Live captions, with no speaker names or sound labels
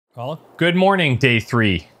Well, good morning, day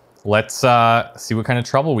 3. Let's see what kind of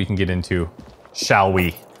trouble we can get into, shall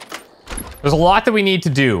we? There's a lot that we need to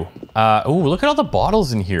do. Oh, look at all the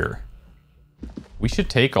bottles in here. We should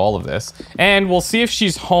take all of this. And we'll see if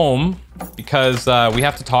she's home, because we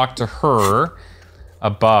have to talk to her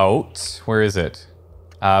about... Where is it?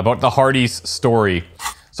 About the Hardy's story.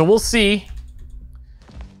 So we'll see.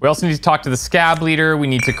 We also need to talk to the scab leader. We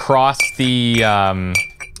need to cross the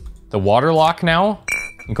water lock now.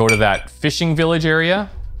 And go to that fishing village area.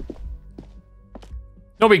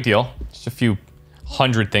 No big deal. Just a few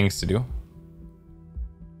hundred things to do.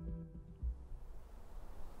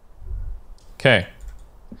 Okay.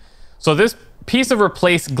 So this piece of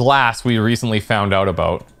replaced glass we recently found out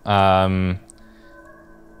about.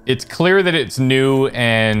 It's clear that it's new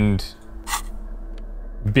and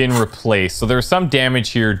been replaced. So there's some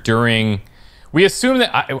damage here during... We assume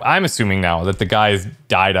that... I'm assuming now that the guys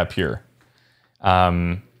died up here.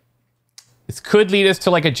 This could lead us to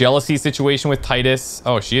like a jealousy situation with Titus.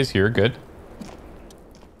 Oh, she is here. Good.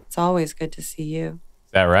 It's always good to see you.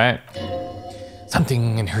 Is that right?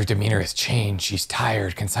 Something in her demeanor has changed. She's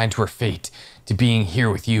tired, consigned to her fate, to being here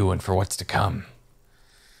with you and for what's to come.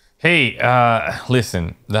 Hey,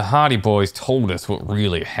 listen, the Hardy boys told us what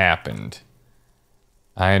really happened.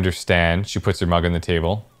 I understand. She puts her mug on the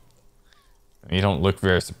table. You don't look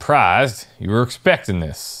very surprised. You were expecting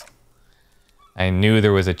this. I knew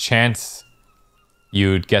there was a chance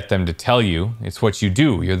you'd get them to tell you. It's what you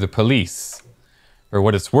do. You're the police. For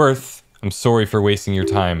what it's worth, I'm sorry for wasting your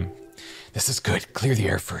time. This is good. Clear the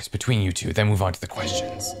air first between you two, then move on to the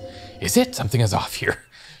questions. Is it? Something is off here.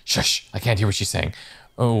 Shush, I can't hear what she's saying.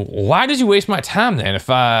 Oh, why did you waste my time then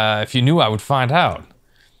if you knew I would find out?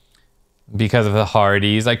 Because of the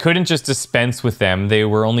Hardys. I couldn't just dispense with them. They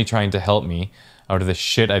were only trying to help me out of the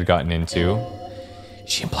shit I'd gotten into.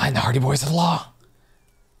 Is she implying the Hardy boys are the law?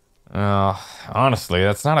 Honestly,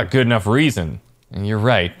 that's not a good enough reason. And you're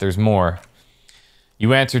right, there's more.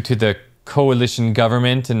 You answer to the coalition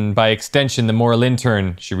government and by extension the moral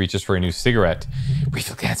intern. She reaches for a new cigarette,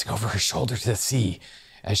 briefly glancing over her shoulder to the sea,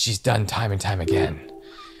 as she's done time and time again.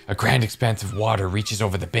 A grand expanse of water reaches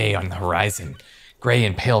over the bay on the horizon, gray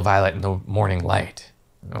and pale violet in the morning light.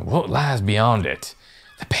 What lies beyond it?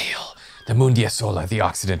 The pale, the Mundia Sola, the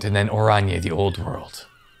Occident, and then Oranje, the old world.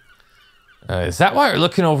 Is that why you're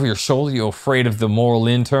looking over your shoulder? You afraid of the moral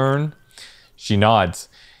intern? She nods.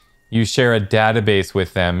 You share a database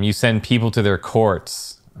with them. You send people to their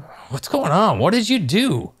courts. What's going on? What did you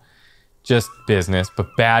do? Just business,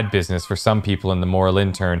 but bad business for some people in the moral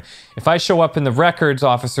intern. If I show up in the records,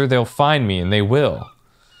 officer, they'll find me, and they will.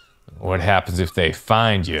 What happens if they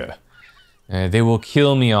find you? They will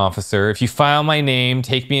kill me, officer. If you file my name,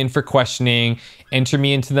 take me in for questioning, enter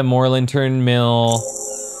me into the moral intern mill...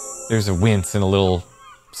 There's a wince and a little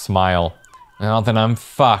smile. Well, then I'm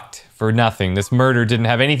fucked for nothing. This murder didn't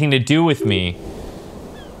have anything to do with me.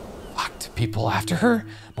 Fucked people after her?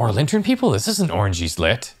 Moral intern people? This isn't Orangey's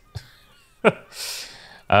lit.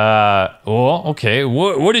 Well, okay.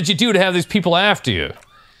 What did you do to have these people after you?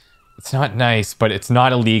 It's not nice, but it's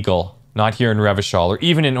not illegal. Not here in Revachol or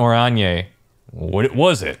even in Oranje. What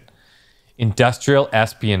was it? Industrial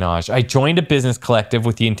espionage. I joined a business collective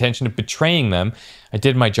with the intention of betraying them. I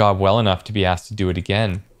did my job well enough to be asked to do it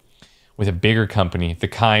again. With a bigger company, the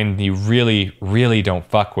kind you really, really don't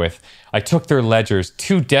fuck with. I took their ledgers,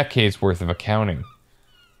 2 decades worth of accounting.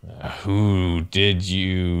 Who did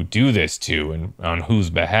you do this to and on whose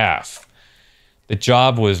behalf? The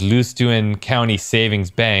job was Lustuin County Savings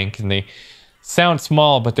Bank, and they sound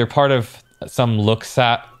small, but they're part of some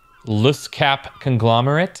Luscap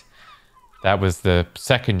conglomerate. That was the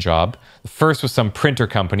second job. The first was some printer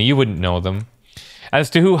company. You wouldn't know them. As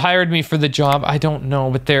to who hired me for the job, I don't know,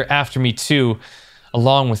 but they're after me too,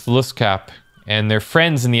 along with Luscap. And they're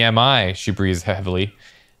friends in the MI, she breathes heavily.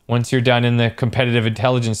 Once you're done in the competitive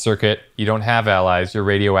intelligence circuit, you don't have allies, you're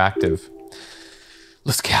radioactive.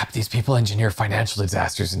 Luscap, these people engineer financial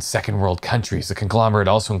disasters in second world countries. The conglomerate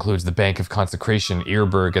also includes the Bank of Consecration,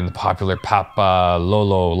 Earberg, and the popular Papa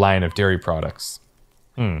Lolo line of dairy products.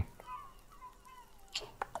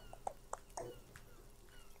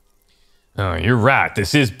 Oh, you're right.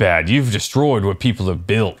 This is bad. You've destroyed what people have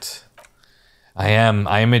built. I am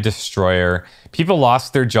a destroyer. People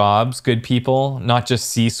lost their jobs, good people, not just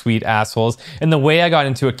C-suite assholes. And the way I got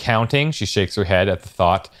into accounting, she shakes her head at the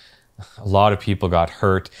thought. A lot of people got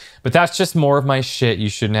hurt. But that's just more of my shit you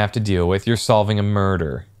shouldn't have to deal with. You're solving a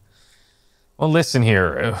murder. Well, listen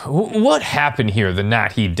here. What happened here the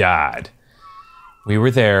night he died? We were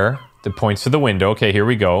there. The points to the window. Okay, here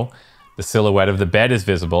we go. The silhouette of the bed is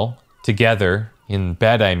visible. Together, in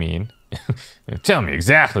bed I mean. Tell me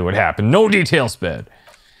exactly what happened. No details sped.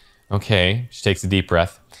 Okay, she takes a deep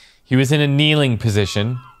breath. He was in a kneeling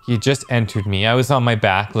position. He had just entered me. I was on my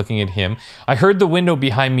back looking at him. I heard the window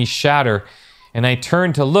behind me shatter, and I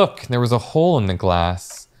turned to look. There was a hole in the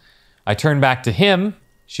glass. I turned back to him.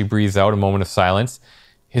 She breathes out, a moment of silence.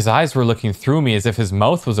 His eyes were looking through me as if his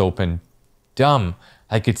mouth was open. Dumb.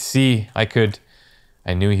 I could see.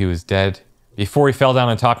 I knew he was dead before he fell down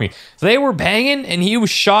on top of me. So they were banging, and he was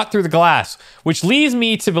shot through the glass, which leads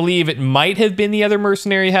me to believe it might have been the other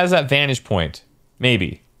mercenary who has that vantage point.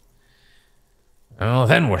 Maybe. Well,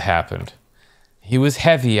 then what happened? He was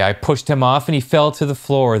heavy. I pushed him off, and he fell to the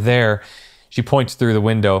floor there. She points through the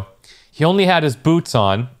window. He only had his boots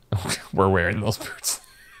on. We're wearing those boots.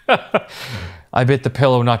 I bit the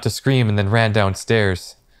pillow not to scream and then ran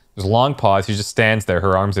downstairs. There's a long pause. She just stands there,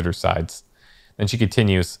 her arms at her sides. Then she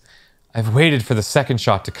continues. I've waited for the second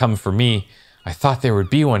shot to come for me. I thought there would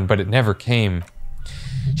be one, but it never came.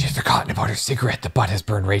 She's forgotten about her cigarette. The butt has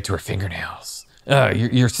burned right to her fingernails.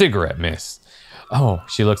 Your cigarette, miss. Oh,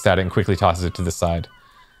 she looks at it and quickly tosses it to the side.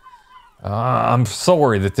 I'm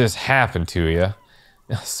sorry that this happened to you.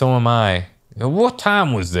 So am I. What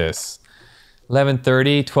time was this?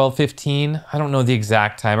 11:30, 12:15. I don't know the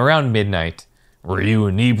exact time. Around midnight. Were you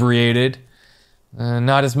inebriated?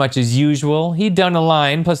 Not as much as usual. He'd done a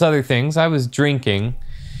line, plus other things. I was drinking.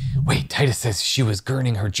 Wait, Titus says she was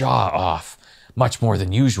gurning her jaw off. Much more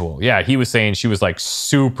than usual. Yeah, he was saying she was like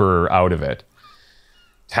super out of it.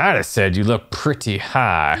 Titus said you look pretty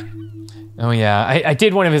high. Oh yeah, I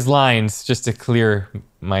did one of his lines just to clear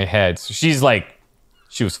my head. So she's like,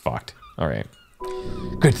 she was fucked. All right.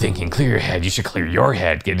 Good thinking, clear your head. You should clear your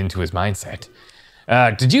head, get into his mindset.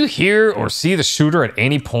 Did you hear or see the shooter at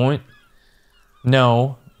any point?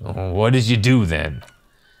 No. Oh, what did you do then?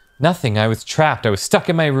 Nothing. I was trapped. I was stuck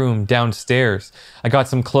in my room downstairs. I got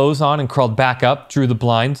some clothes on and crawled back up, drew the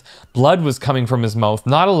blinds. Blood was coming from his mouth.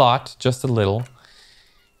 Not a lot, just a little.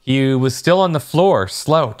 He was still on the floor,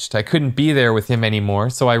 slouched. I couldn't be there with him anymore,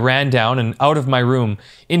 so I ran down and out of my room,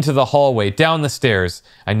 into the hallway, down the stairs.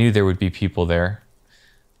 I knew there would be people there.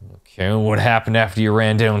 Okay, what happened after you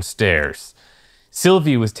ran downstairs?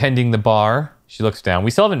 Sylvie was tending the bar. She looks down. We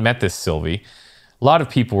still haven't met this Sylvie. A lot of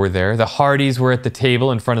people were there. The Hardys were at the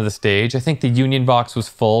table in front of the stage. I think the Union box was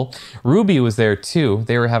full. Ruby was there too.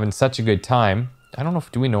 They were having such a good time. I don't know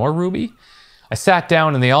do we know her, Ruby? I sat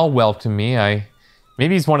down and they all welcomed me.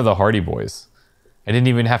 Maybe he's one of the Hardy boys. I didn't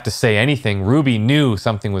even have to say anything. Ruby knew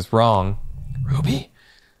something was wrong. Ruby?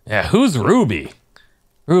 Yeah, who's Ruby?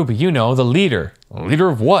 Ruby, you know, the leader. The leader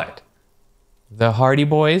of what? The Hardy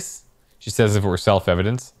boys? She says if it were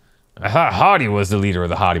self-evidence. Hardy was the leader of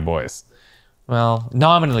the Hardy boys. Well,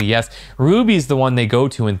 nominally, yes. Ruby's the one they go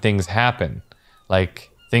to when things happen.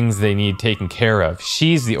 Like, things they need taken care of.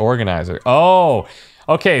 She's the organizer. Oh,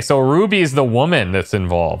 okay, so Ruby's the woman that's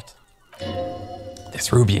involved.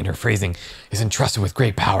 This Ruby in her phrasing is entrusted with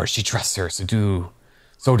great power. She trusts her, so do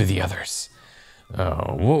the others.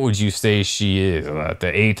 Oh, what would you say she is?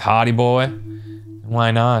 The eighth Hardy boy?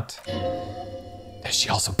 Why not? Does she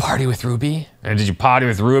also party with Ruby? And did you party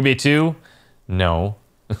with Ruby too? No.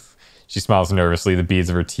 She smiles nervously. The beads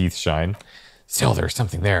of her teeth shine. Still, there's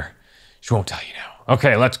something there. She won't tell you now.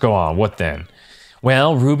 Okay, let's go on. What then?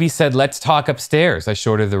 Well, Ruby said, let's talk upstairs. I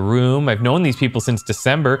showed her the room. I've known these people since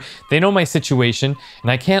December. They know my situation,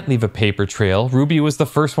 and I can't leave a paper trail. Ruby was the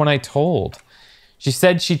first one I told. She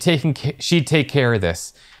said she'd take care of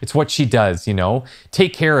this. It's what she does, you know?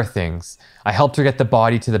 Take care of things. I helped her get the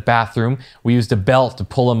body to the bathroom. We used a belt to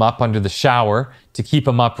pull him up under the shower to keep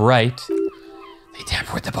him upright. They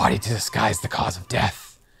tamper with the body to disguise the cause of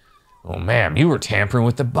death. Oh, ma'am, you were tampering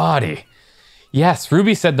with the body. Yes,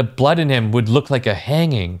 Ruby said the blood in him would look like a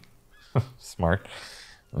hanging. Smart.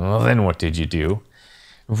 Well, then what did you do?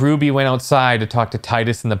 Ruby went outside to talk to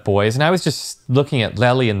Titus and the boys, and I was just looking at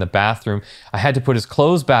Lely in the bathroom. I had to put his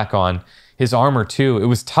clothes back on, his armor too. It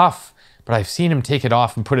was tough, but I've seen him take it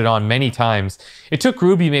off and put it on many times. It took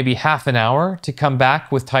Ruby maybe half an hour to come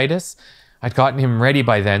back with Titus. I'd gotten him ready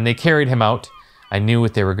by then. They carried him out. I knew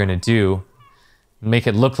what they were going to do. Make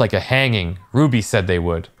it look like a hanging. Ruby said they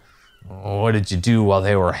would. What did you do while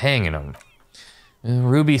they were hanging him?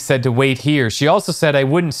 Ruby said to wait here. She also said I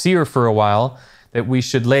wouldn't see her for a while, that we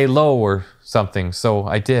should lay low or something, so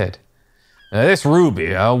I did. This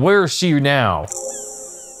Ruby, where is she now?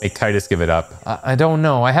 Make Titus give it up. I don't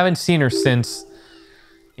know. I haven't seen her since.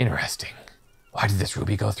 Interesting. Why did this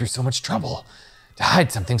Ruby go through so much trouble? To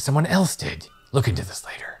hide something someone else did. Look into this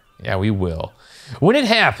later. Yeah, we will. When it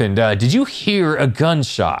happened, did you hear a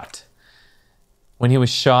gunshot? When he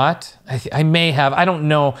was shot, I may have. I don't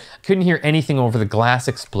know. I couldn't hear anything over the glass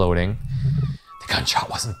exploding. The gunshot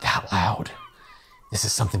wasn't that loud. This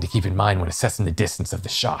is something to keep in mind when assessing the distance of the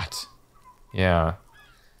shot. Yeah.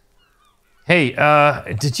 Hey,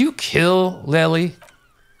 did you kill Lily?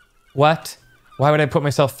 What? Why would I put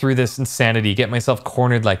myself through this insanity, get myself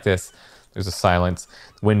cornered like this? There's a silence.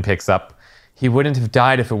 The wind picks up. He wouldn't have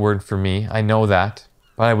died if it weren't for me. I know that.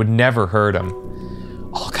 But I would never hurt him.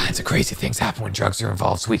 All kinds of crazy things happen when drugs are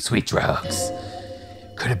involved. Sweet, sweet drugs.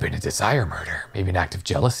 Could have been a desire murder. Maybe an act of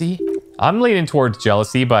jealousy? I'm leaning towards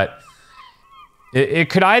jealousy, but it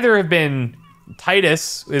could either have been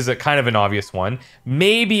Titus is a kind of an obvious one.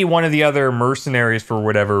 Maybe one of the other mercenaries for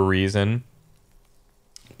whatever reason.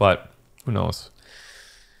 But who knows?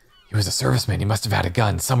 He was a serviceman. He must have had a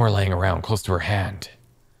gun somewhere laying around close to her hand.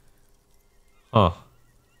 Huh.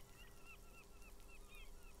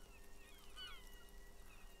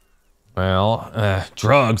 Well,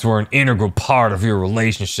 drugs were an integral part of your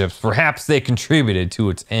relationships. Perhaps they contributed to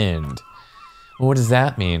its end. What does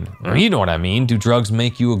that mean? Well, you know what I mean. Do drugs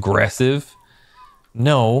make you aggressive?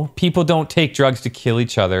 No, people don't take drugs to kill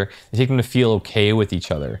each other. They take them to feel okay with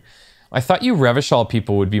each other. I thought you Revachol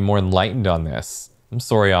people would be more enlightened on this. I'm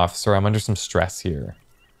sorry, officer. I'm under some stress here.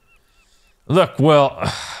 Look,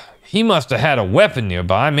 well, he must have had a weapon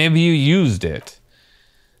nearby. Maybe you used it.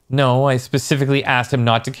 No, I specifically asked him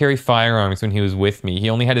not to carry firearms when he was with me. He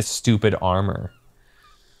only had his stupid armor.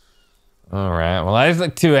 All right, well, I'd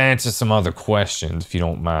like to answer some other questions, if you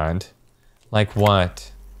don't mind. Like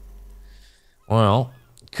what? Well,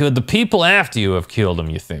 could the people after you have killed him,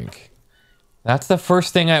 you think? That's the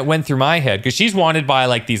first thing that went through my head, because she's wanted by,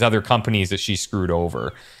 like, these other companies that she screwed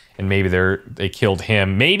over. And maybe they killed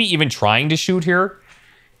him. Maybe even trying to shoot her,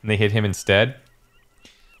 and they hit him instead.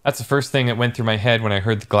 That's the first thing that went through my head when I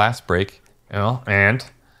heard the glass break. Well, and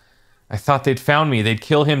I thought they'd found me. They'd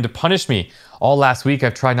kill him to punish me. All last week,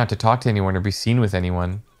 I've tried not to talk to anyone or be seen with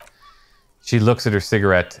anyone. She looks at her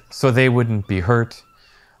cigarette, so they wouldn't be hurt.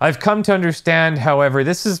 I've come to understand, however,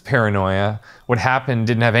 this is paranoia. What happened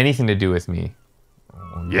didn't have anything to do with me.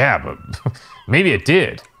 Yeah, but maybe it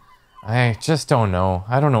did. I just don't know.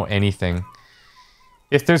 I don't know anything.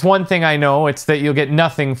 If there's one thing I know, it's that you'll get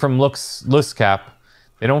nothing from Luscap.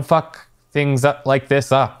 They don't fuck things up like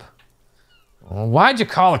this up. Well, why'd you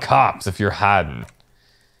call the cops if you're hiding?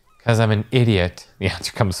 Because I'm an idiot. The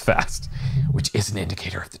answer comes fast, which is an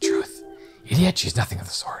indicator of the truth. Idiot? She's nothing of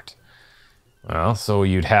the sort. Well, so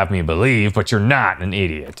you'd have me believe, but you're not an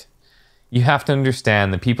idiot. You have to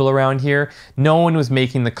understand, the people around here, no one was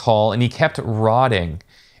making the call, and he kept rotting.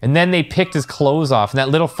 And then they picked his clothes off, and that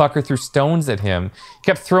little fucker threw stones at him. He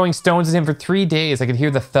kept throwing stones at him for 3 days. I could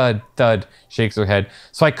hear the thud, thud, shakes her head.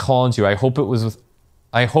 So I called you. I hope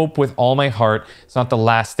with all my heart it's not the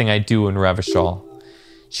last thing I do in Revachol.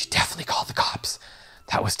 She definitely called the cops.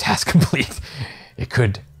 That was task complete. It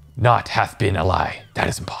could not have been a lie. That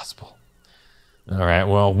is impossible. All right,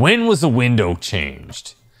 well, when was the window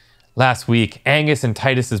changed? Last week. Angus and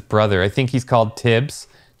Titus's brother, I think he's called Tibbs,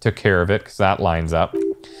 took care of it because that lines up.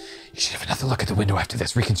 You should have another look at the window after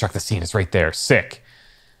this. Reconstruct the scene. It's right there. Sick.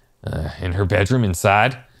 In her bedroom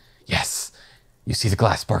inside? Yes. You see the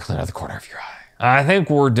glass sparkling out of the corner of your eye. I think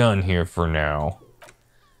we're done here for now.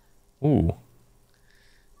 Ooh.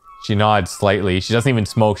 She nods slightly. She doesn't even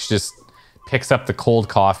smoke. She just picks up the cold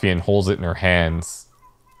coffee and holds it in her hands.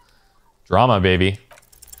 Drama, baby.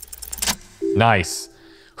 Nice.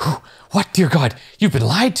 Whew. What, dear God? You've been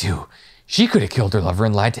lied to. She could have killed her lover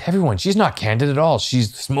and lied to everyone. She's not candid at all.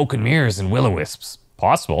 She's smoke and mirrors and will-o-wisps.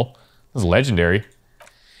 Possible. This is legendary.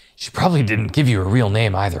 She probably didn't give you a real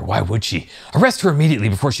name either. Why would she? Arrest her immediately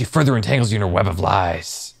before she further entangles you in her web of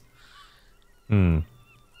lies. Huh.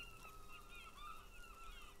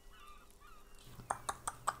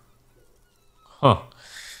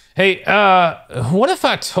 Hey, what if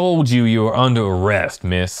I told you you were under arrest,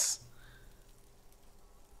 miss?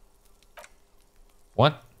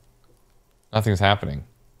 What? Nothing's happening.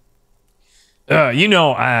 You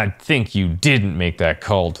know, I think you didn't make that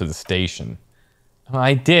call to the station.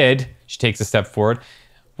 I did. She takes a step forward.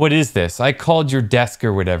 What is this? I called your desk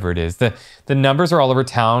or whatever it is. The numbers are all over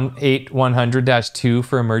town. 8100-2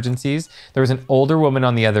 for emergencies. There was an older woman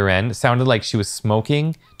on the other end. It sounded like she was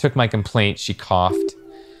smoking. Took my complaint. She coughed.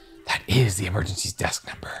 That is the emergency's desk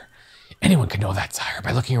number. Anyone could know that, sire,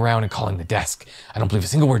 by looking around and calling the desk. I don't believe a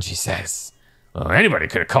single word she says. Well, anybody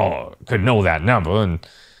could know that number, and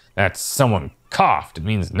that someone coughed. It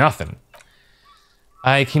means nothing.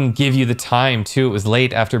 I can give you the time, too. It was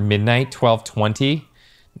late after midnight, 12:20.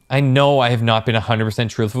 I know I have not been 100%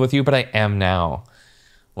 truthful with you, but I am now.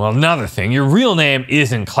 Well, another thing, your real name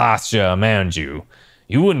isn't Klasja Manju.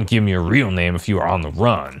 You wouldn't give me your real name if you were on the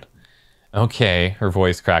run. Okay, her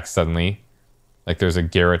voice cracks suddenly, like there's a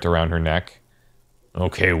garrote around her neck.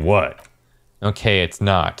 Okay, what? Okay, it's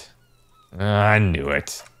not. I knew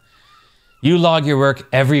it. You log your work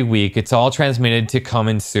every week. It's all transmitted to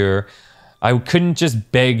Commensur. I couldn't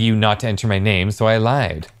just beg you not to enter my name, so I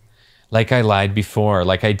lied. Like I lied before,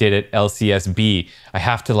 like I did at LCSB. I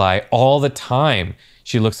have to lie all the time.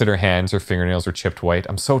 She looks at her hands. Her fingernails are chipped white.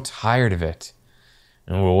 I'm so tired of it.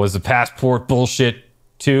 And what was the passport bullshit,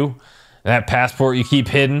 too? That passport you keep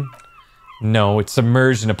hidden? No, it's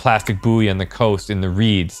submerged in a plastic buoy on the coast in the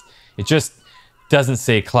reeds. It just doesn't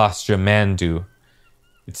say Klasja Mandu.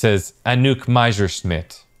 It says Anouk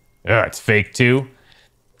Meijersmit. Yeah, it's fake too?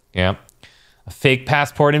 Yeah. A fake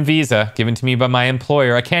passport and visa given to me by my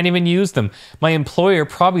employer. I can't even use them. My employer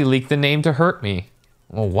probably leaked the name to hurt me.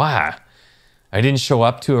 Well, why? I didn't show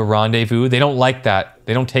up to a rendezvous. They don't like that.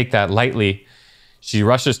 They don't take that lightly. She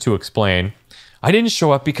rushes to explain. I didn't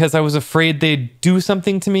show up because I was afraid they'd do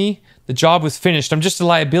something to me. The job was finished. I'm just a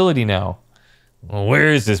liability now. Well,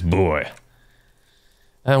 where is this boy?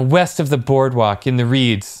 West of the boardwalk, in the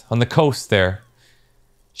reeds, on the coast there.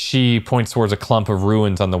 She points towards a clump of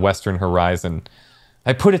ruins on the western horizon.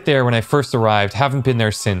 I put it there when I first arrived. Haven't been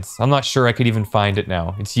there since. I'm not sure I could even find it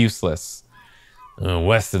now. It's useless.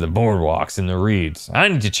 West of the boardwalks, in the reeds. I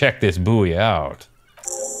need to check this buoy out.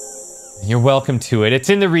 You're welcome to it. It's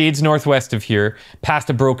in the reeds northwest of here, past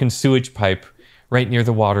a broken sewage pipe, right near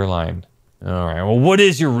the waterline. Alright, well, what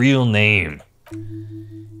is your real name?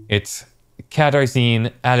 It's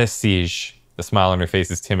Katarzine Alisij. The smile on her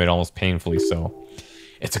face is timid, almost painfully so.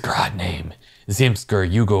 It's a Grad name. Zimsker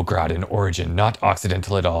Yugograd in origin, not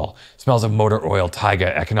Occidental at all. Smells of motor oil,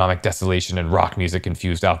 taiga, economic desolation, and rock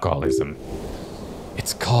music-infused alcoholism.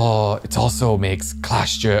 It also makes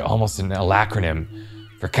Klasja almost an acronym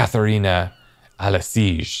for Katharina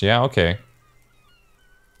Alisij. Yeah, okay.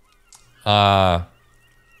 Well,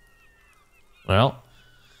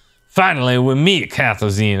 finally we meet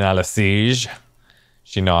Katharine Alisij.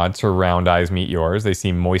 She nods, her round eyes meet yours. They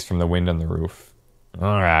seem moist from the wind on the roof.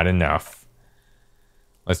 Alright, enough.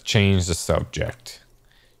 Let's change the subject.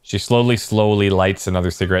 She slowly lights another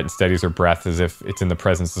cigarette and steadies her breath as if it's in the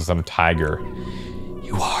presence of some tiger.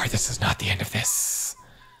 This is not the end of this.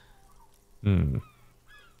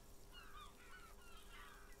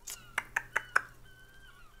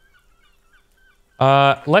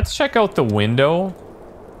 Let's check out the window.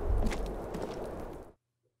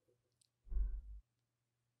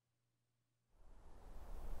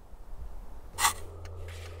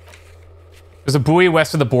 There's a buoy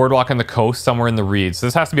west of the boardwalk on the coast, somewhere in the reeds.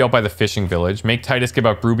 This has to be out by the fishing village. Make Titus give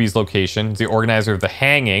out Ruby's location. He's the organizer of the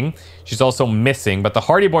hanging. She's also missing, but the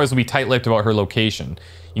Hardy Boys will be tight-lipped about her location.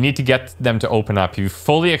 You need to get them to open up. You've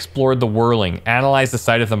fully explored the whirling, analyzed the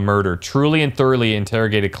site of the murder, truly and thoroughly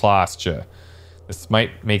interrogated Klasja. This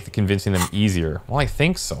might make the convincing them easier. Well, I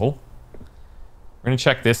think so. We're gonna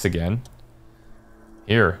check this again.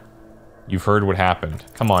 Here. You've heard what happened.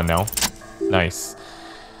 Come on now. Nice.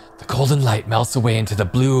 The golden light melts away into the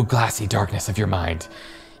blue, glassy darkness of your mind.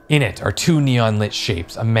 In it are two neon-lit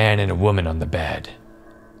shapes, a man and a woman on the bed.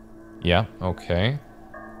 Yeah, okay.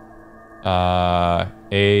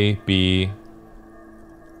 A, B...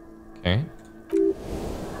 Okay.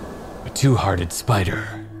 A two-hearted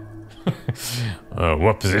spider.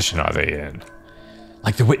 What position are they in?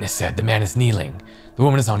 Like the witness said, the man is kneeling. The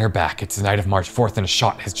woman is on her back. It's the night of March 4th and a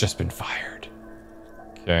shot has just been fired.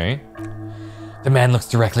 Okay. The man looks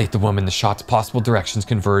directly at the woman. The shot's possible directions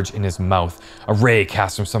converge in his mouth. A ray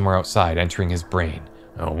cast from somewhere outside, entering his brain.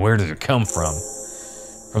 Oh, where did it come from?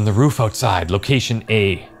 From the roof outside, location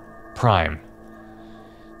A, prime.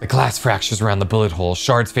 The glass fractures around the bullet hole.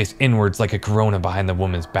 Shards face inwards like a corona behind the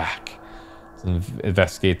woman's back. Let's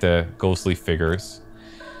investigate the ghostly figures.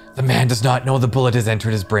 The man does not know the bullet has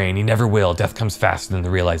entered his brain. He never will. Death comes faster than the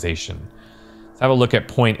realization. Let's have a look at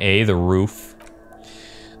point A, the roof.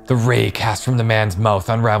 The ray cast from the man's mouth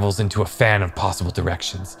unravels into a fan of possible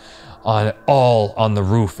directions. All on the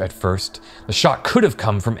roof at first. The shot could have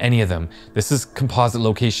come from any of them. This is composite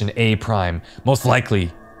location A prime, most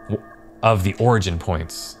likely of the origin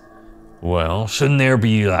points. Well, shouldn't there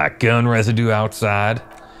be like gun residue outside?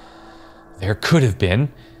 There could have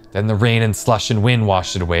been. Then the rain and slush and wind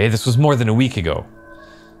washed it away. This was more than a week ago.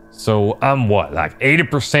 So I'm what, like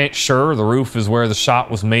 80% sure the roof is where the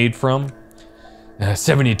shot was made from?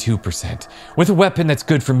 72%. With a weapon that's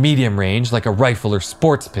good for medium range, like a rifle or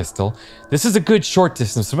sports pistol, this is a good short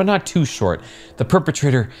distance, but not too short. The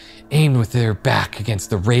perpetrator aimed with their back against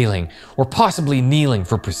the railing, or possibly kneeling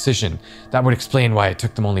for precision. That would explain why it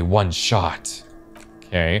took them only one shot.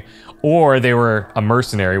 Okay. Or they were a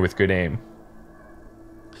mercenary with good aim.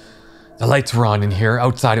 The lights were on in here.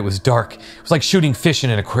 Outside it was dark. It was like shooting fish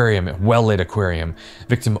in an aquarium, a well-lit aquarium.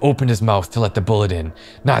 Victim opened his mouth to let the bullet in.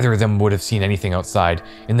 Neither of them would have seen anything outside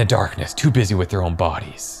in the darkness, too busy with their own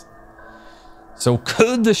bodies. So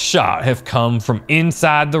could the shot have come from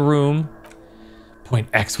inside the room? Point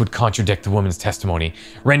X would contradict the woman's testimony,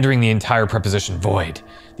 rendering the entire preposition void.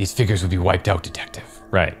 These figures would be wiped out, detective.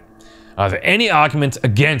 Right. Are there any arguments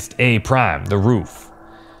against A prime, the roof?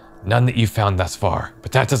 None that you've found thus far,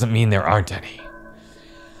 but that doesn't mean there aren't any.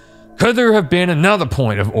 Could there have been another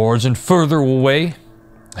point of origin further away?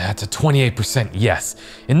 That's a 28% yes.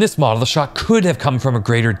 In this model, the shot could have come from a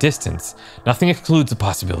greater distance. Nothing excludes the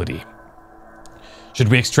possibility. Should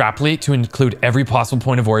we extrapolate to include every possible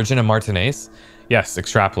point of origin in Martinez? Yes,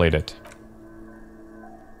 extrapolate it.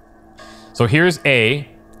 So here's A,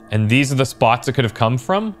 and these are the spots it could have come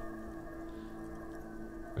from.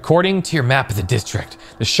 According to your map of the district,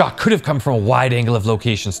 the shot could have come from a wide angle of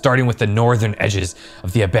location, starting with the northern edges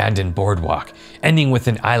of the abandoned boardwalk, ending with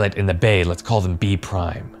an islet in the bay. Let's call them B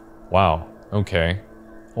prime. Wow. Okay.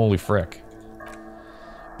 Holy frick.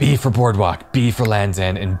 B for boardwalk, B for Land's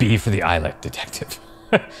End, and B for the islet, detective.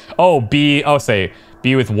 Oh, B. Oh, say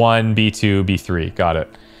B with 1, B2, B3. Got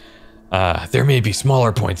it. There may be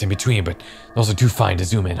smaller points in between, but those are too fine to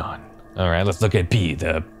zoom in on. All right, let's look at B,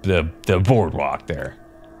 the boardwalk there.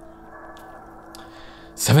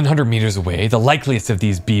 700 meters away, the likeliest of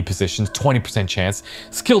these B positions, 20% chance.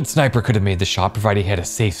 Skilled sniper could have made the shot, provided he had a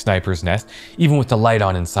safe sniper's nest. Even with the light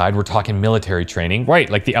on inside, we're talking military training.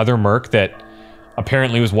 Right, like the other merc that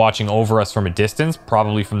apparently was watching over us from a distance,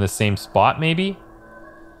 probably from the same spot, maybe?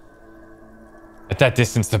 At that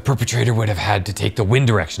distance, the perpetrator would have had to take the wind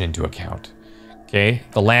direction into account. Okay,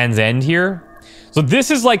 the Land's End here. So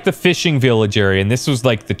this is like the fishing village area, and this was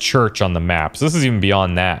like the church on the map. So this is even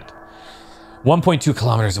beyond that. 1.2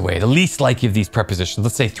 kilometers away, the least likely of these prepositions,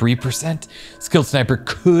 let's say 3%. Skilled sniper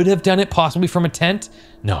could have done it possibly from a tent.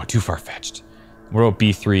 No, too far-fetched. What about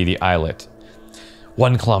B3, the islet?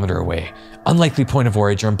 1 kilometer away. Unlikely point of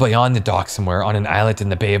origin, beyond the dock somewhere, on an islet in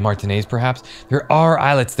the Bay of Martinez perhaps. There are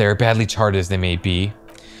islets there, badly charted as they may be.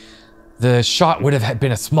 The shot would have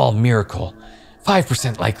been a small miracle.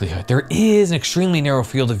 5% likelihood. There is an extremely narrow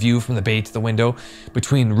field of view from the bay to the window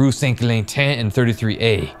between Rue Saint-Valentin and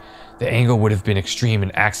 33A. The angle would have been extreme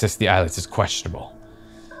and access to the islets is questionable.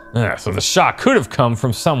 So the shot could have come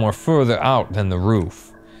from somewhere further out than the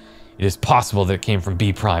roof. It is possible that it came from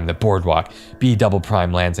B prime, the boardwalk, B double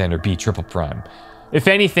prime, Land's End, or B triple prime. If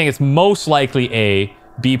anything, it's most likely A,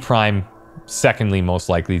 B prime, secondly most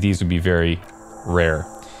likely. These would be very rare.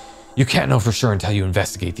 You can't know for sure until you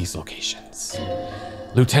investigate these locations.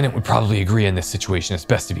 Lieutenant would probably agree in this situation. It's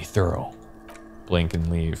best to be thorough. Blink and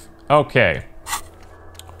leave. Okay.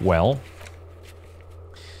 Well,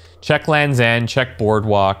 check Land's End, check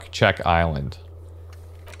boardwalk, check island.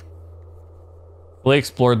 Fully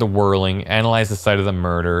explored the whirling, analyzed the site of the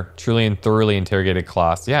murder, truly and thoroughly interrogated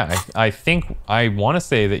Klaus. Yeah, I think I want to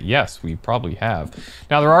say that yes, we probably have.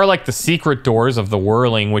 Now there are like the secret doors of the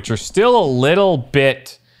whirling, which are still a little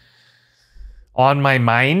bit on my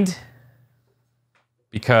mind.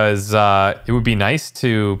 Because it would be nice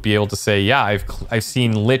to be able to say, yeah, I've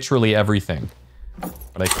seen literally everything.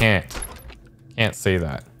 But I can't say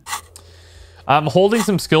that. I'm holding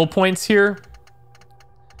some skill points here.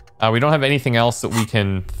 We don't have anything else that we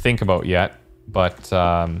can think about yet, but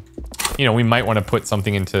you know, we might want to put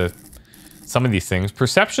something into some of these things.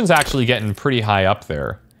 Perception's actually getting pretty high up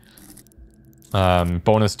there.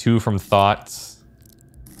 Bonus 2 from thoughts.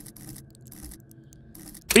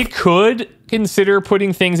 We could consider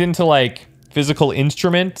putting things into like physical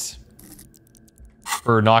instrument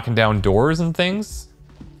for knocking down doors and things.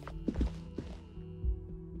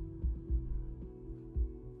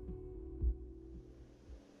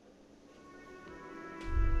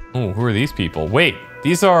 Oh, who are these people? Wait,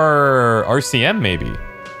 these are RCM maybe.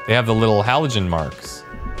 They have the little halogen marks.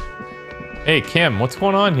 Hey, Kim, what's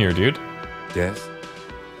going on here, dude? Yes?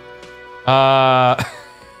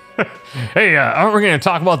 Hey, aren't we gonna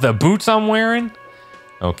talk about the boots I'm wearing?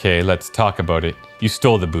 Okay, let's talk about it. You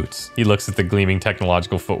stole the boots. He looks at the gleaming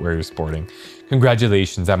technological footwear you're sporting.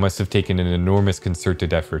 Congratulations, that must have taken an enormous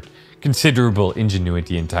concerted effort. Considerable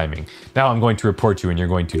ingenuity and timing. Now I'm going to report you and you're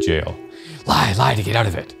going to jail. Lie to get out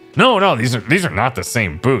of it. No, these are not the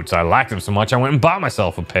same boots. I like them so much I went and bought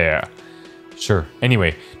myself a pair. Sure.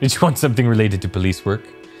 Anyway, did you want something related to police work?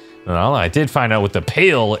 Well, I did find out what the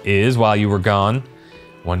Pale is while you were gone.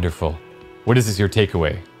 Wonderful. What is your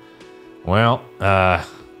takeaway? Well, that's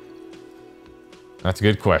a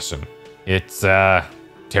good question. It's,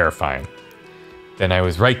 terrifying. Then I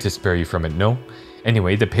was right to spare you from it, no?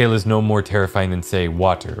 Anyway, the Pale is no more terrifying than, say,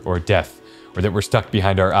 water or death, or that we're stuck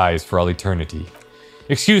behind our eyes for all eternity.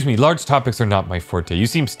 Excuse me, large topics are not my forte. You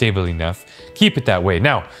seem stable enough. Keep it that way.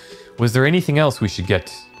 Now, was there anything else we should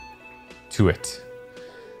get to it?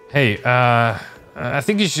 Hey, I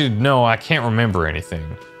think you should know I can't remember anything.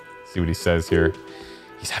 See what he says here.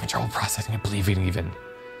 He's having trouble processing and believing even.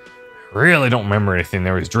 I really don't remember anything.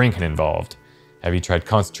 There was drinking involved. Have you tried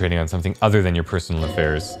concentrating on something other than your personal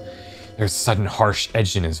affairs? There's a sudden harsh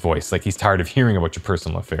edge in his voice, like he's tired of hearing about your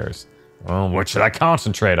personal affairs. Well, what should I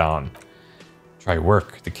concentrate on? Try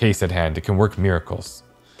work, the case at hand. It can work miracles.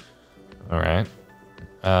 Alright.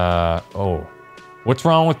 Oh. What's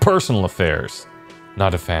wrong with personal affairs?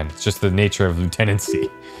 Not a fan. It's just the nature of lieutenancy.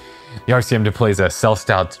 The RCM deploys a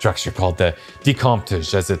self-styled structure called the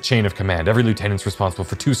Decomptage as a chain of command. Every lieutenant's responsible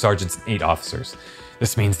for 2 sergeants and 8 officers.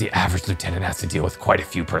 This means the average lieutenant has to deal with quite a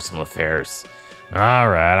few personal affairs.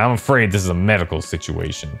 Alright, I'm afraid this is a medical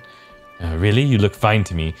situation. Really? You look fine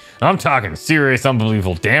to me. I'm talking serious,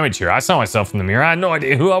 unbelievable damage here. I saw myself in the mirror. I had no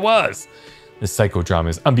idea who I was. This psychodrama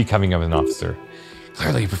is unbecoming of an officer.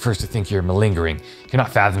 Clearly he prefers to think you're malingering.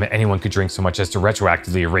 Cannot fathom that anyone could drink so much as to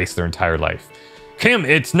retroactively erase their entire life. Kim,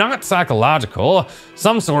 it's not psychological.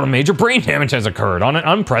 Some sort of major brain damage has occurred on an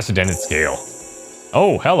unprecedented scale.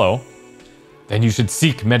 Oh, hello. Then you should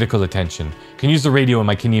seek medical attention. Can use the radio in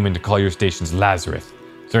my Kineman to call your station's Lazarus.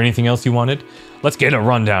 Is there anything else you wanted? Let's get a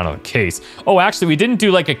rundown of the case. Oh, actually, we didn't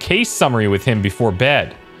do like a case summary with him before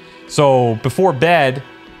bed. So before bed,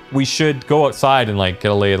 we should go outside and like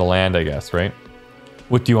get a lay of the land, I guess, right?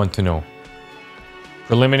 What do you want to know?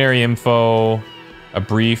 Preliminary info, a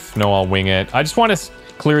brief. No, I'll wing it. I just want to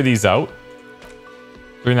clear these out.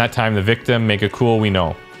 During that time, the victim, make it cool, we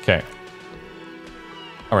know. Okay.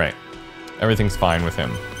 All right. Everything's fine with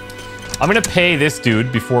him. I'm gonna pay this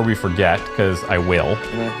dude before we forget, because I will.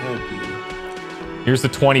 Can I help you? Here's the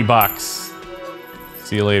 20 bucks.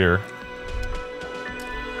 See you later.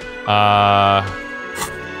 All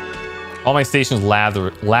my stations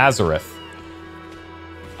Lazarus.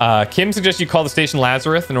 Kim suggests you call the station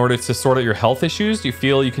Lazarus in order to sort out your health issues. Do you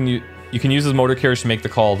feel you can use his motor carriage to make the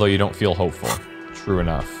call, though you don't feel hopeful? True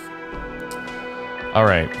enough. All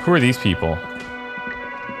right, who are these people?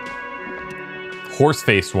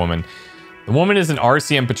 Horse-faced woman. The woman is an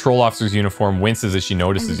RCM patrol officer's uniform, winces as she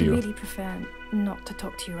notices you. I would really prefer not to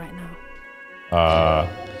talk to you right now.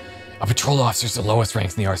 A patrol officer is the lowest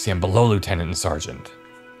ranks in the RCM, below lieutenant and sergeant.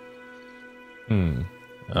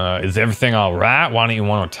 Is everything all right? Why don't you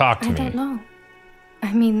want to talk to me? I don't know.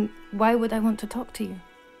 I mean, why would I want to talk to you?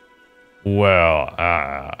 Well,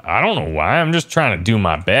 I don't know why. I'm just trying to do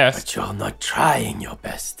my best. But you're not trying your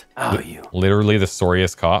best, are you? Literally the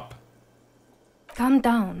sorriest cop. Calm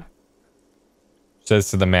down.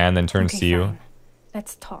 Says to the man, then turns to you. Fine.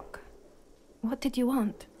 Let's talk. What did you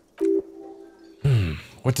want?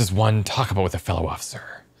 What does one talk about with a fellow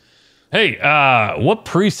officer? Hey, what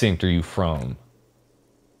precinct are you from?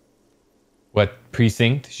 What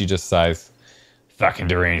precinct? She just sighs. Fucking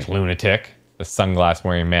deranged lunatic. The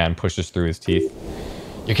sunglass-wearing man pushes through his teeth.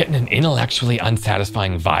 You're getting an intellectually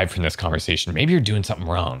unsatisfying vibe from this conversation. Maybe you're doing something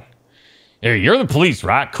wrong. Hey, you're the police,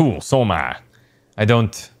 right? Cool, so am I. I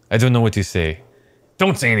don't know what to say.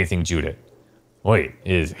 Don't say anything, Judith. Wait,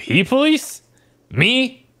 is he police?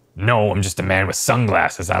 Me? No, I'm just a man with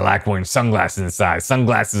sunglasses. I like wearing sunglasses inside.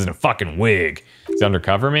 Sunglasses and a fucking wig. Is he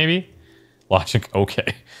undercover, maybe? Logic,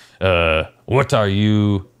 okay. What are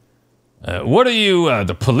you,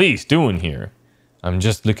 the police doing here? I'm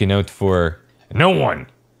just looking out for no one.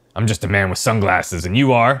 I'm just a man with sunglasses, and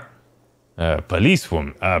you are?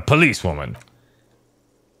 Policewoman.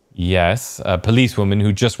 Yes, a policewoman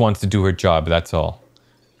who just wants to do her job, that's all.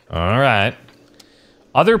 All right.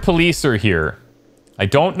 Other police are here. I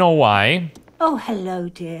don't know why. Oh, hello,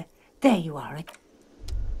 dear. There you are.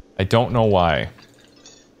 I don't know why. I'm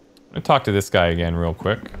gonna talk to this guy again real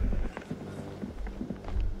quick.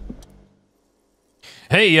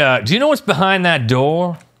 Hey, do you know what's behind that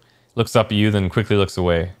door? Looks up at you, then quickly looks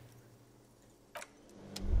away.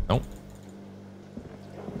 Nope.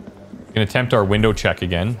 Gonna attempt our window check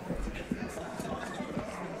again.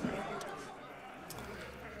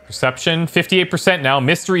 Perception, 58% now.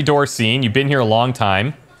 Mystery door scene. You've been here a long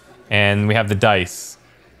time. And we have the dice.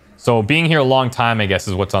 So being here a long time, I guess,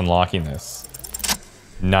 is what's unlocking this.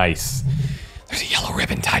 Nice. There's a yellow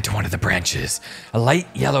ribbon tied to one of the branches. A light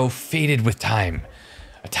yellow faded with time.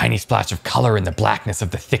 A tiny splash of color in the blackness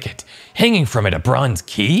of the thicket. Hanging from it, a bronze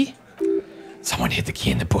key? Someone hid the key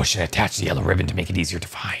in the bush and attached the yellow ribbon to make it easier to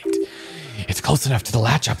find. It's close enough to the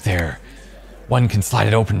latch up there. One can slide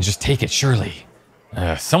it open and just take it, surely.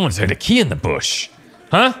 Someone's hid a key in the bush.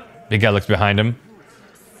 Huh? Big guy looks behind him.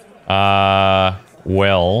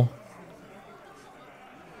 Well.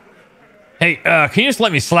 Hey, can you just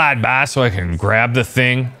let me slide by so I can grab the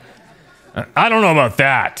thing? I don't know about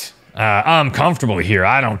that. I'm comfortable here.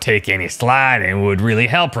 I don't take any sliding. It would really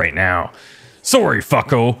help right now. Sorry,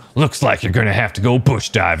 fucko. Looks like you're gonna have to go bush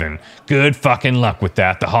diving. Good fucking luck with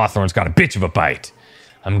that. The hawthorn's got a bitch of a bite.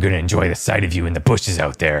 I'm gonna enjoy the sight of you in the bushes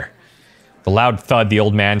out there. The loud thud, the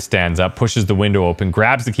old man stands up, pushes the window open,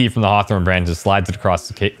 grabs the key from the hawthorn branch and slides it across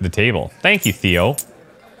the table. Thank you, Theo.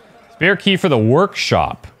 Spare key for the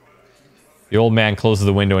workshop. The old man closes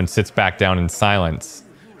the window and sits back down in silence.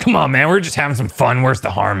 Come on, man, we're just having some fun. Where's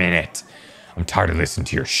the harm in it? I'm tired of listening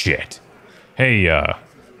to your shit. Hey,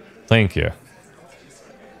 thank you.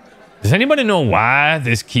 Does anybody know why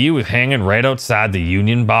this key was hanging right outside the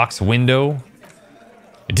union box window?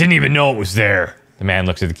 I didn't even know it was there. The man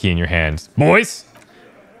looks at the key in your hands. Boys?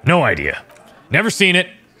 No idea. Never seen it.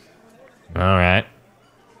 All right.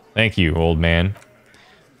 Thank you, old man.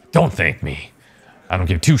 Don't thank me. I don't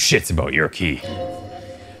give two shits about your key.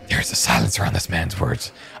 There's a silence around this man's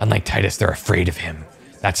words. Unlike Titus, they're afraid of him.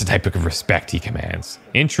 That's the type of respect he commands.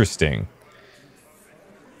 Interesting.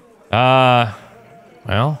 Well,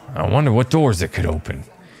 I wonder what doors it could open.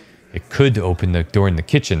 It could open the door in the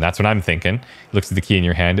kitchen. That's what I'm thinking. Looks at the key in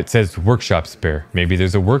your hand. It says workshop spare. Maybe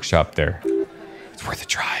there's a workshop there. It's worth a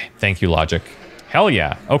try. Thank you, Logic. Hell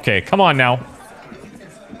yeah. Okay, come on now.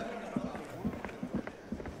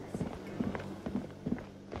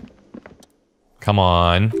 Come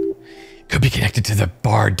on. Could be connected to the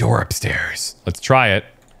bar door upstairs. Let's try it.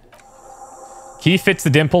 Key fits the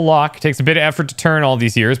dimple lock. Takes a bit of effort to turn all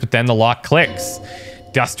these years, but then the lock clicks.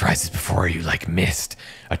 Dust rises before you like mist.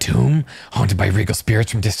 A tomb? Haunted by regal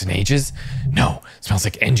spirits from distant ages? No. Smells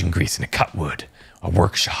like engine grease and a cut wood. A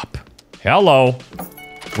workshop. Hello.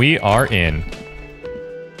 We are in.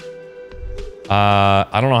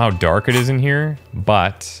 I don't know how dark it is in here,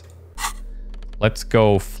 but let's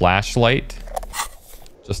go flashlight.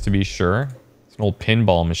 Just to be sure. It's an old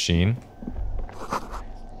pinball machine.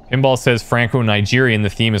 Pinball says Franco-Nigerian. The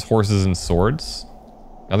theme is horses and swords.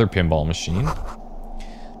 Another pinball machine.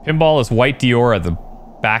 Pinball is white Diora. The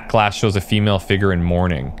back glass shows a female figure in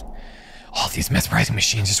mourning. All these mesmerizing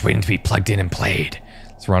machines just waiting to be plugged in and played.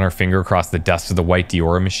 Let's run our finger across the dust of the white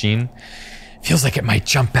Diora machine. Feels like it might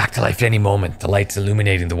jump back to life at any moment. The lights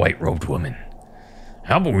illuminating the white-robed woman.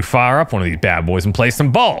 How about we fire up one of these bad boys and play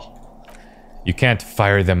some ball? You can't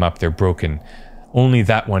fire them up. They're broken. Only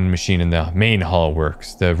that one machine in the main hall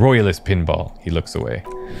works. The Royalist Pinball. He looks away.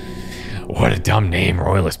 What a dumb name,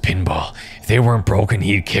 Royalist Pinball. If they weren't broken,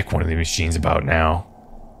 he'd kick one of the machines about now.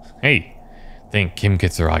 Hey, think Kim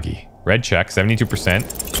Kitsuragi. Red check,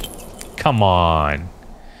 72%. Come on.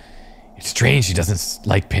 It's strange he doesn't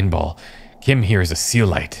like pinball. Kim here is a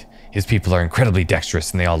Sealite. His people are incredibly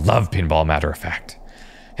dexterous and they all love pinball, matter of fact.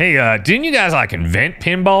 Hey, didn't you guys like invent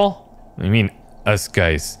pinball? I mean, us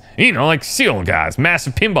guys. You know, like Seal guys,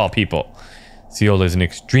 massive pinball people. Seal is an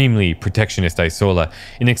extremely protectionist Isola,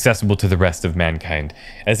 inaccessible to the rest of mankind,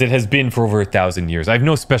 as it has been for over 1,000 years. I have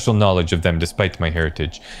no special knowledge of them despite my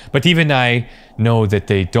heritage, but even I know that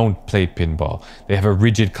they don't play pinball. They have a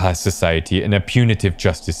rigid class society and a punitive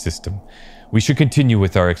justice system. We should continue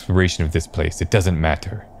with our exploration of this place. It doesn't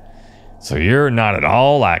matter. So you're not at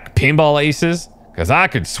all like pinball aces? Because I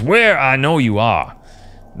could swear I know you are.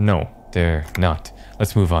 No, they're not.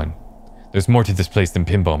 Let's move on. There's more to this place than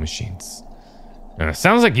pinball machines.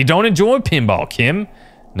 Sounds like you don't enjoy pinball, Kim.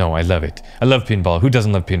 No, I love it. I love pinball. Who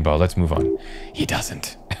doesn't love pinball? Let's move on. He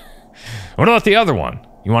doesn't. What about the other one?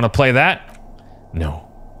 You want to play that? No.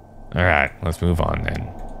 All right, let's move on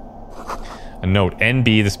then. A note,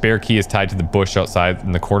 NB, the spare key is tied to the bush outside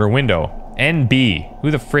in the corner window. NB.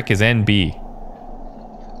 Who the frick is NB?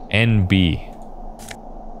 NB.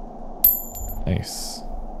 Nice.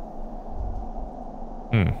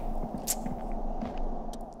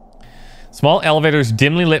 Small elevators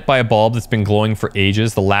dimly lit by a bulb that's been glowing for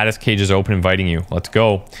ages. The lattice cage is open, inviting you. Let's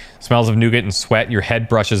go. Smells of nougat and sweat. Your head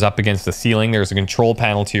brushes up against the ceiling. There's a control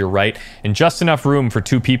panel to your right and just enough room for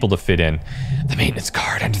 2 people to fit in. The maintenance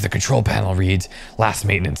card under the control panel reads, last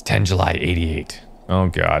maintenance 10 July 88. Oh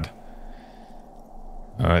god.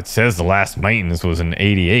 It says the last maintenance was in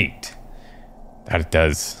 88. That it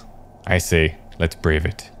does. I say, let's brave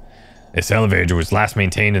it. This elevator was last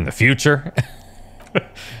maintained in the future.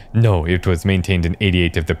 No, it was maintained in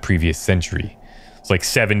 88 of the previous century. It's like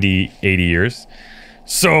 70, 80 years.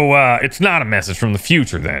 So, it's not a message from the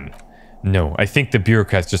future then. No, I think the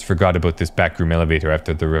bureaucrats just forgot about this backroom elevator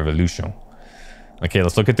after the revolution. Okay,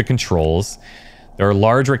 let's look at the controls. There are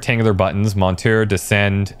large rectangular buttons, monter,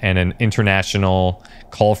 descend, and an international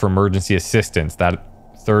call for emergency assistance. That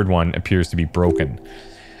third one appears to be broken.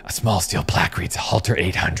 A small steel plaque reads Halter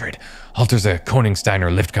 800. Halter's a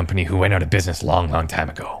Koningsteiner lift company who went out of business long time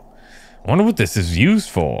ago. I wonder what this is used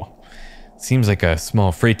for. Seems like a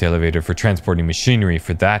small freight elevator for transporting machinery.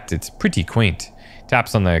 For that, it's pretty quaint.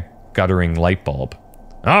 Taps on the guttering light bulb.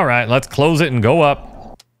 All right, let's close it and go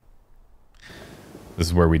up. This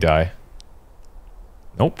is where we die.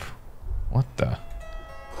 Nope. What the?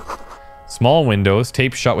 Small windows,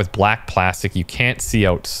 tape shut with black plastic. You can't see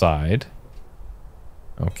outside.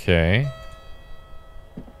 Okay.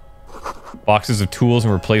 Boxes of tools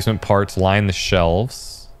and replacement parts line the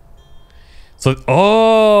shelves. So,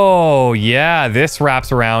 oh, yeah, this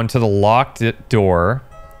wraps around to the locked door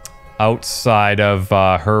outside of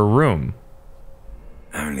her room.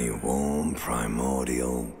 Only warm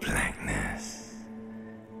primordial blackness.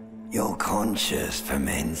 Your conscious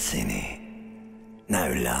ferments in it.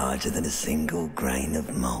 No larger than a single grain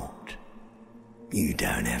of malt. You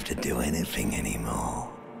don't have to do anything anymore.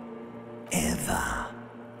 Ever.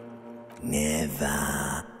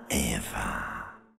 Never.